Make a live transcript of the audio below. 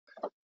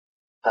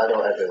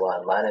Hello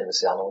everyone, my name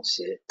is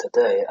Longqi.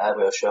 Today I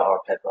will share our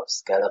paper,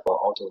 Scalable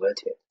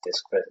Automated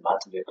Discrete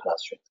Multiview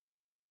Clustering.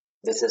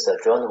 This is a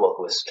joint work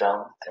with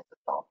Zhang and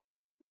Tang.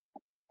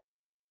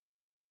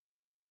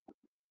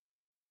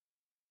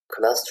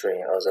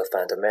 Clustering as a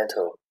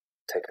fundamental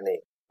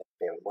technique has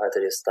been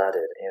widely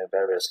studied in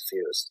various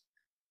fields,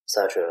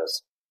 such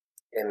as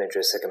image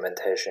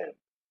segmentation,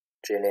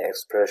 gene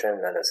expression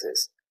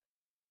analysis,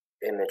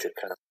 image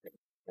clustering,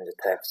 and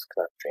text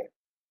clustering.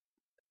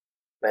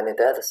 Many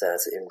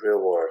datasets in real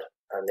world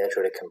are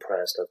naturally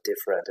comprised of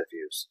different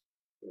views.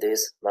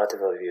 These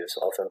multiple views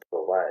often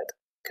provide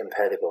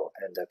compatible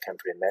and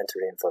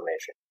complementary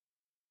information.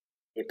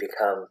 It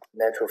becomes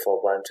natural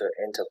for one to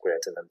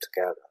integrate them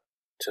together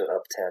to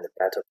obtain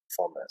better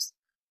performance,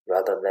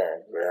 rather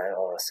than relying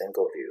on a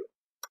single view.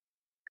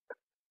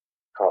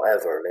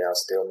 However, there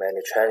are still many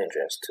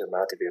challenges to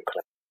multi-view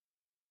clustering.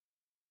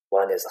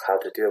 One is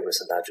how to deal with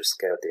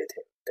large-scale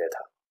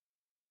data.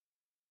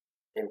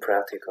 In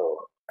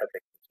practical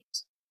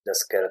applications, the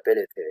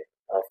scalability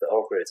of the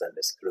algorithm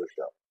is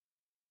crucial.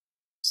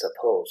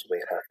 Suppose we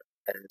have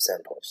n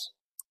samples.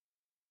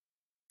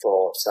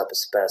 For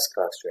subspace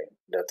clustering,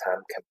 the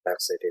time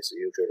complexity is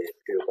usually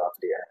cube of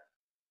the n.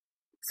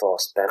 For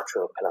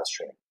spectral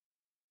clustering,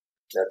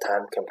 the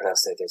time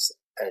complexity is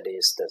at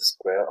least the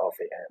square of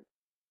the n.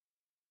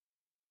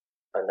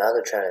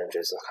 Another challenge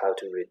is how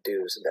to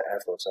reduce the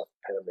efforts of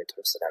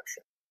parameter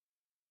selection.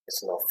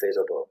 It's not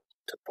feasible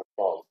to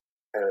perform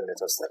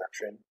parameter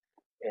selection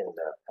in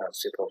the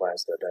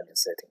unsupervised learning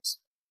settings.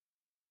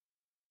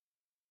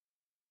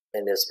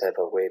 In this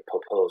paper, we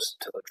propose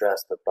to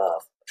address the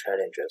above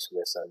challenges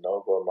with a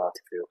novel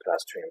multi-view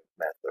clustering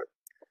method.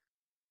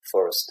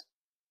 First,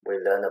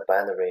 we learn a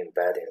binary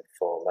embedding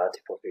for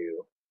multiple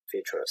view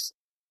features.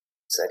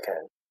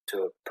 Second,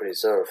 to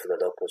preserve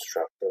the local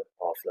structure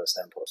of the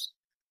samples,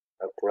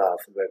 a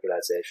graph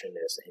regularization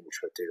is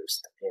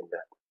introduced in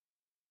the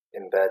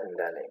embedding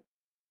learning.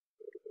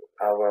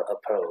 Our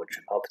approach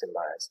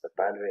optimizes the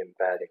binary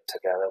embedding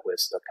together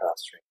with the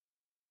clustering,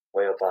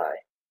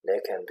 whereby they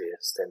can be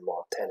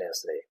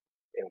simultaneously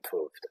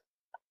improved.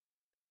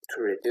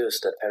 To reduce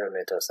the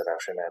parameter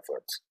selection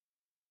efforts,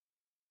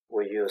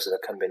 we use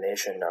the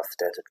combination of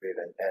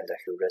data-driven and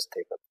a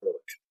heuristic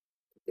approach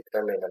to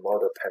determine the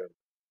model parameter.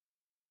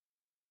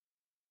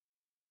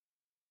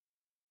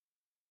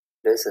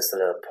 This is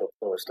the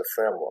proposed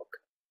framework.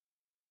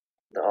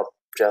 The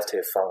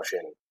objective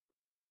function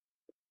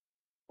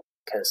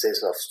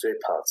consists of 3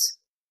 parts.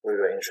 We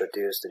will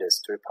introduce these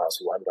 3 parts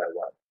one by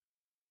one.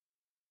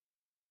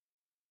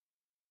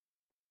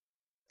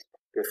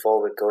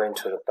 Before we go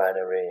into the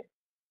binary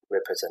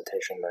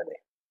representation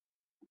learning,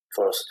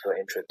 first to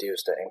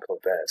introduce the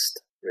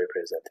anchor-based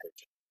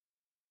representation.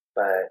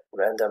 By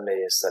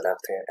randomly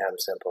selecting m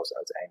samples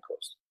as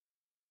anchors,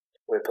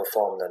 we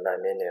perform the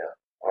nonlinear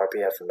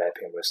RBF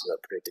mapping with the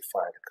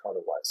predefined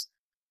counterwise.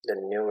 The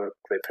new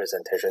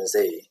representation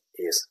Z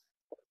is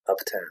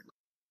obtained.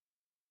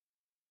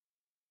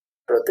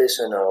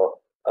 Traditional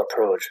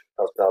approach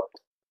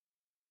adopts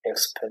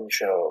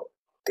exponential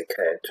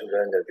decay to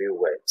learn the view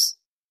weights.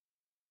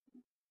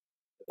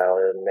 Now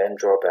the main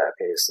drawback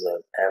is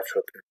the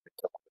actual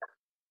parameter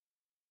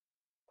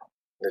R.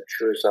 The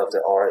truth of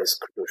the R is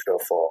crucial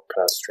for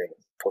clustering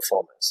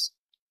performance.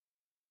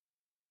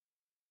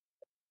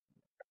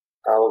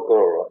 Our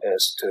goal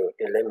is to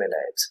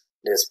eliminate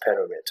this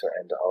parameter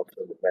and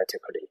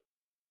automatically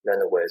learn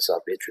the weights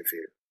of each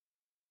view,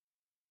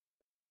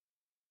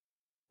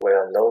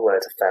 where no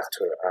weight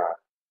factor are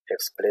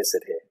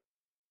explicitly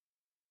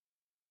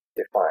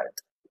defined.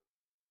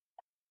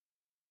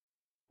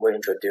 We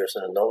introduce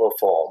a novel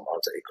form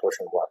of the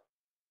equation 1.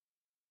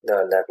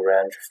 The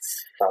Lagrange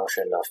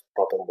function of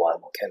problem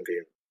 1 can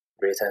be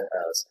written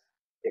as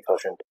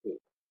equation 2,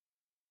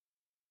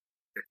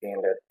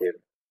 taking the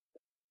derivative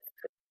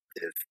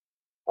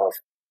of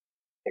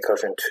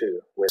equation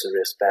 2 with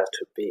respect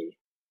to b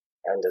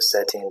and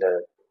setting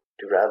the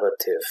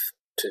derivative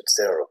to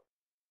 0.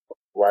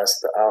 Once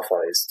the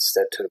alpha is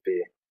set to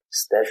be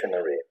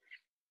stationary,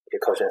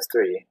 equation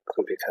 3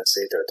 could be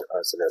considered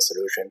as the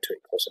solution to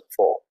equation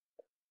 4.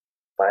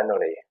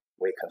 Finally,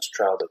 we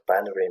construct the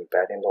binary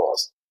embedding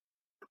laws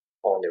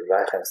on the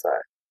right-hand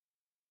side.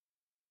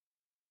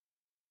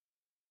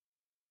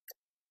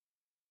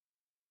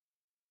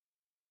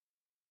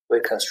 We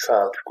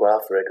construct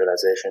graph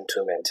regularization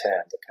to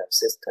maintain the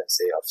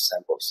consistency of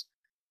samples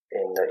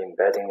in the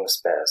embedding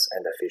space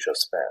and the feature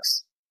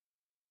space.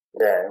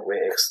 Then we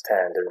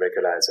extend the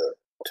regularizer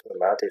to a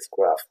multi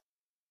graph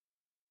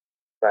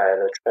by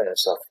the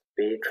trace of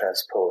B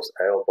transpose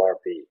L bar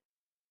B,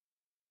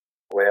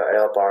 where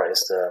L bar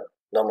is the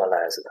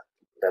normalized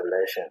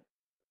relation.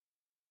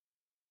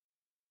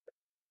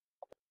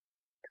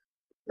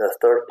 The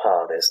third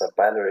part is a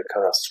binary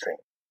clustering,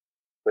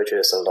 which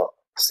is a lot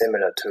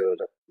similar to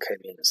the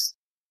k-means.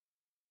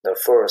 The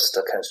first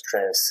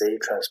constraint C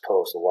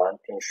transpose 1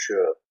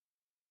 ensures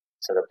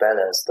the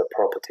balanced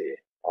property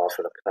of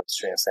the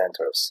clustering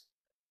centers,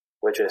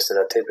 which is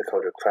the typical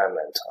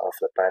requirement of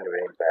the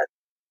binary embedding.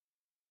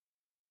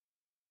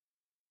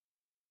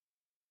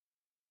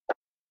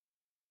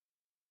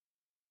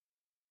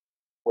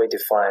 we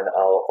define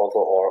our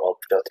overall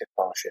objective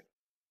function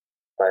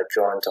by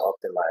joint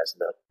optimize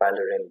the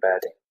binary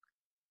embedding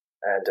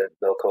and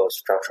local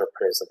structure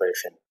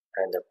preservation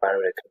and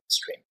binary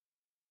clustering.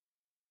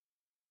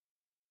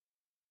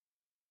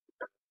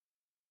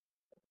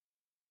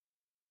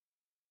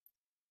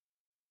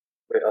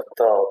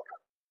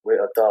 We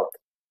adopt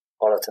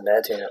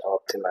alternating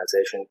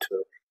optimization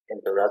to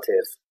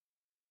iterative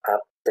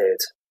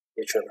update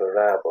each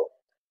variable.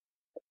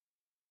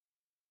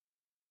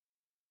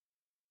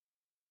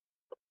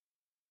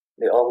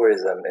 The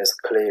algorithm is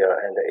clear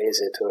and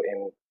easy to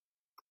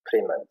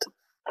implement.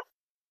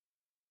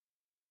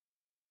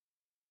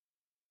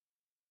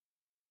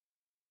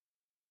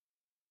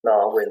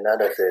 Now we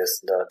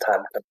analyze the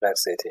time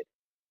complexity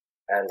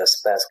and the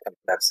space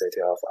complexity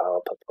of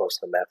our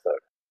proposed method.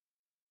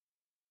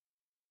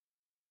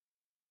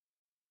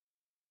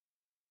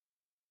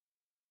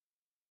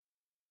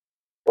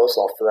 Both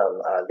of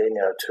them are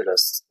linear to the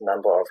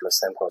number of the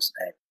samples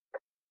n.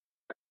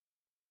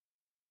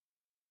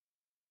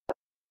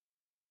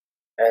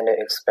 In the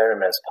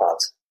experiments part,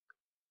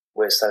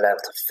 we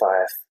select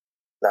 5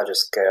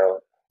 large-scale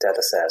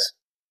datasets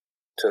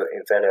to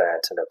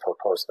evaluate the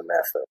proposed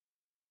method.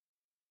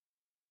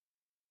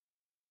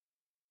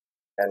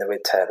 And we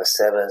take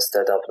 7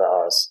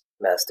 state-of-the-art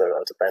methods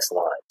as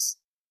baselines.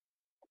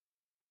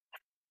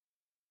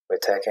 We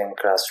take in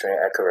clustering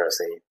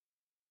accuracy,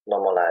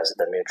 normalize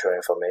the mutual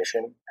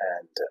information,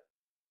 and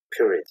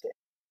purity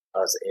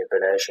as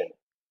evaluation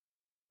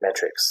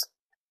metrics.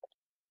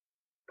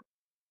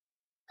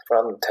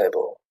 From the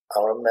table,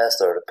 our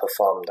method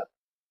performed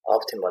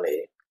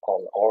optimally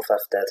on all 5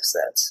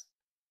 datasets.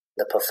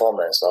 The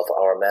performance of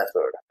our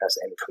method has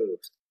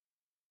improved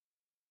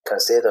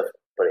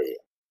considerably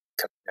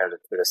compared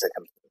to the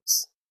second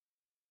place.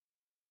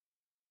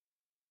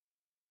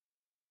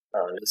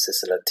 This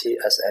is the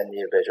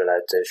TSNE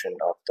visualization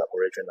of the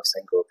original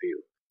single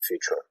view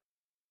feature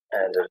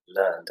and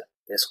learned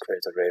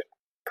discrete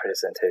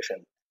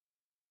representation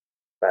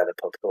by the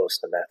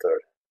proposed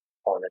method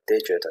on a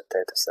digit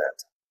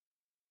dataset.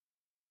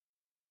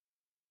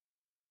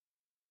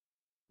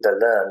 The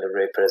learned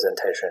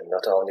representation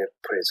not only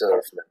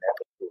preserves the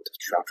neighborhood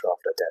structure of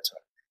the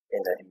data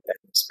in the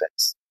embedding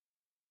space,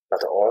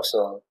 but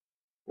also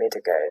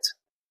mitigates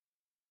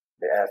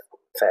the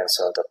effects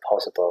of the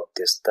possible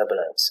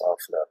disturbance of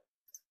the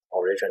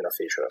original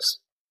features.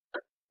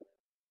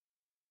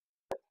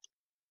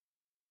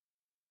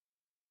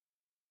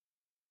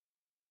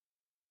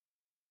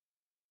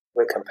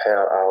 We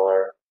compare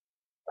our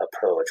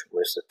approach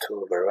with the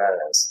 2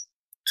 variants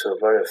to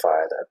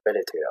verify the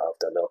ability of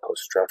the local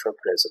structure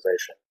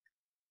preservation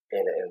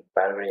in the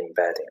binary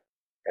embedding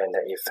and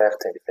the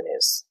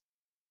effectiveness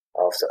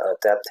of the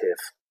adaptive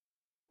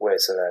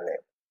weight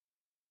learning.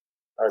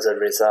 As a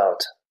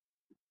result,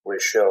 we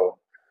show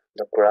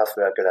the graph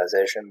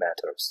regularization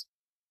matters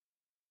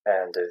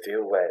and the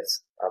view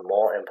weights are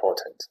more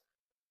important.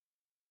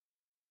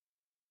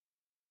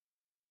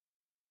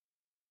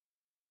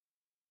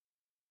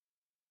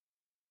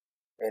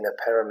 In the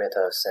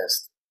parameter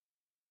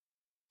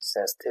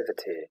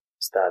sensitivity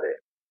study,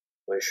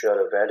 we show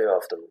the value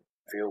of the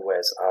view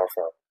weights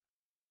alpha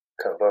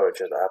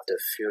converged after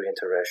few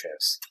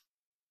iterations.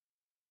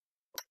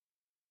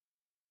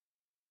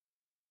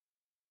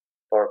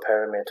 For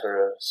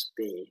parameter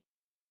b,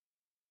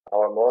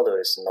 our model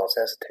is not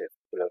sensitive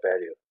to the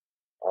value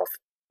of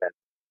that.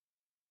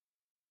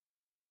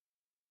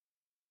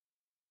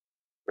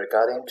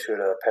 Regarding to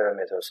the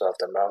parameters of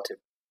the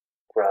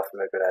multi-graph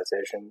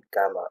regularization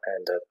gamma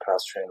and the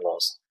clustering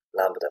loss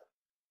lambda,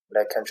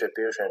 they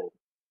contribute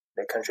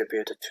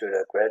to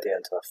the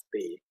gradient of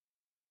b,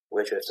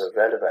 which is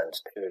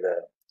relevant to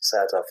the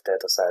set of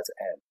datasets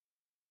n.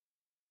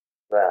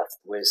 Thus,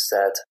 we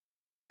set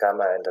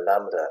gamma and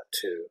lambda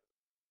to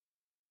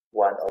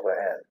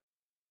 1/n.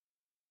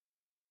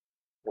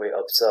 We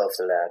observed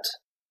that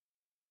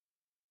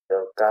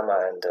the gamma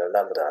and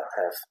lambda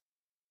have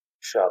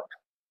sharp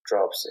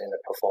drops in the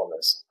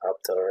performance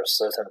after a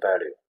certain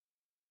value.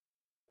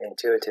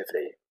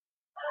 Intuitively,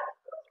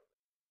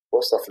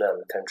 both of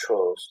them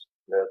controls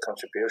the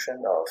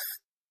contribution of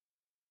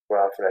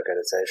graph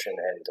regularization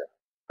and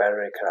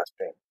binary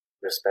clustering,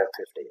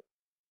 respectively.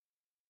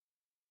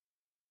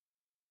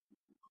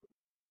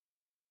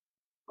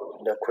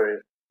 The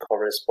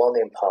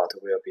corresponding part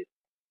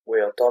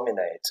will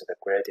dominate the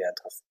gradient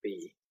of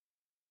b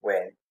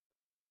when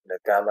the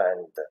gamma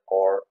and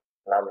or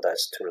lambda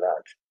is too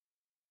large.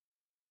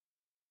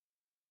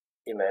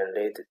 It may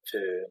lead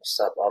to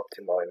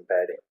suboptimal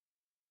embedding.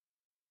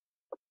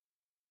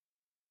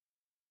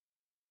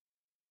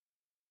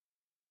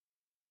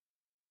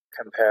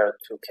 Compared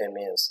to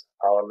k-means,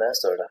 our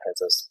method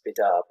has a speed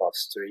up of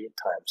 3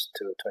 times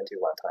to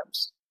 21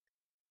 times.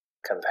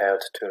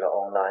 Compared to the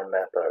online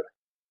method,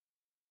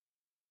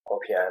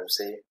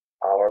 OPMC,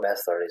 our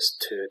method is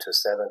 2 to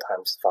 7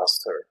 times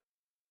faster.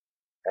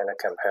 And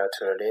compared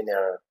to the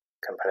linear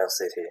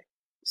complexity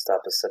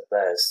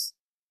subspace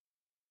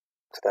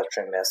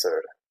clustering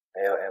method,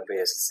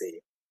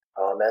 LMVSC,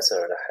 our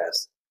method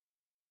has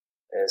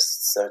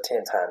is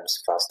 13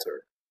 times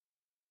faster.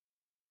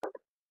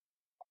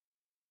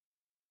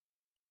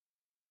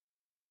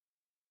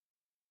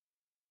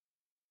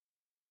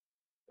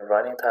 The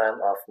running time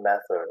of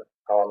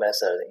our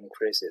method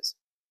increases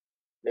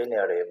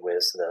linearly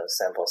with the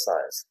sample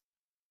size.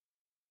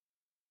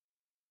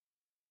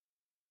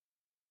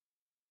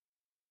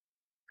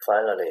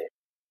 Finally,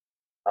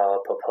 our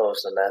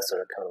proposed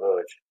method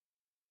converge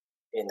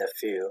in the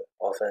field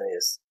often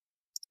is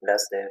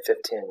less than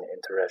 15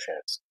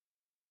 iterations.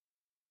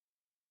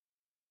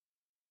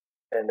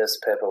 In this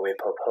paper, we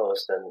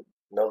propose the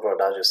novel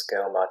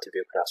large-scale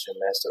multi-view clustering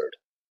method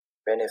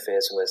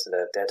benefits with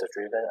the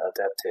data-driven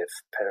adaptive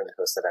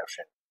parameter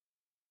selection.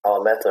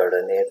 Our method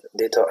needs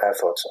little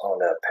effort on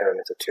the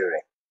parameter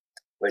tuning,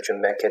 which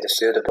make it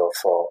suitable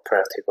for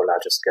practical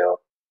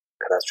large-scale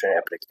clustering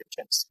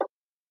applications.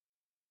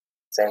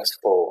 Thanks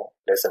for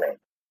listening.